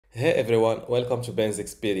Hey everyone, welcome to Ben's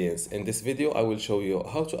Experience. In this video, I will show you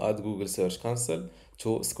how to add Google Search Console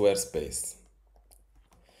to Squarespace.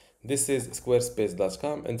 This is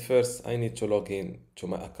squarespace.com, and first I need to log in to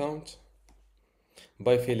my account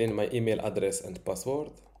by filling my email address and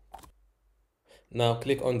password. Now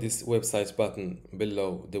click on this website button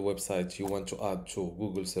below the website you want to add to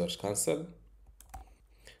Google Search Console.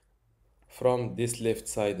 From this left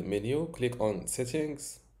side menu, click on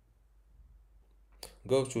Settings.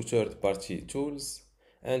 Go to Third-Party Tools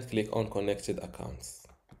and click on Connected Accounts.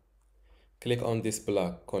 Click on this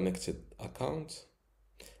black Connected Account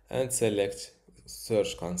and select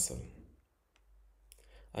Search Console.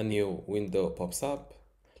 A new window pops up.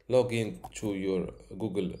 Log in to your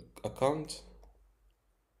Google account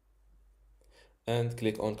and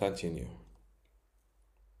click on Continue.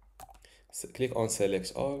 Click on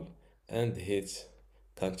Select All and hit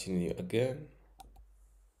Continue again.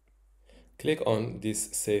 Click on this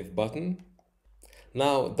Save button.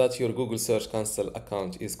 Now that your Google Search Console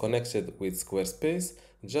account is connected with Squarespace,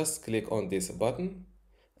 just click on this button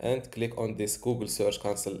and click on this Google Search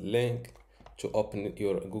Console link to open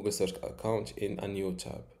your Google Search account in a new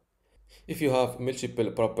tab. If you have multiple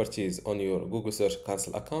properties on your Google Search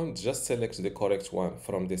Console account, just select the correct one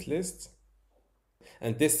from this list.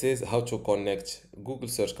 And this is how to connect Google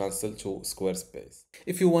Search Console to Squarespace.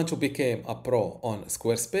 If you want to become a pro on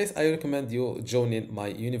Squarespace, I recommend you joining my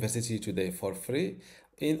university today for free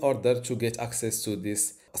in order to get access to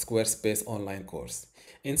this Squarespace online course.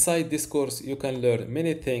 Inside this course, you can learn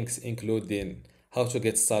many things, including how to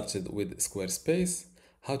get started with Squarespace,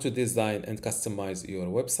 how to design and customize your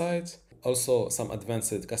website, also some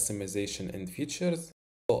advanced customization and features,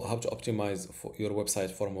 how to optimize for your website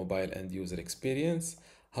for mobile and user experience,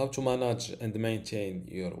 how to manage and maintain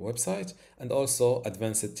your website, and also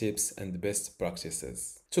advanced tips and best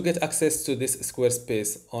practices. To get access to this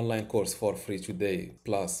Squarespace online course for free today,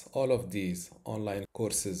 plus all of these online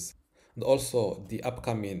courses and also the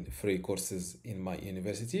upcoming free courses in my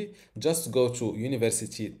university, just go to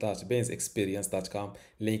university.bensexperience.com,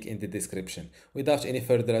 link in the description. Without any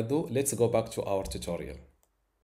further ado, let's go back to our tutorial.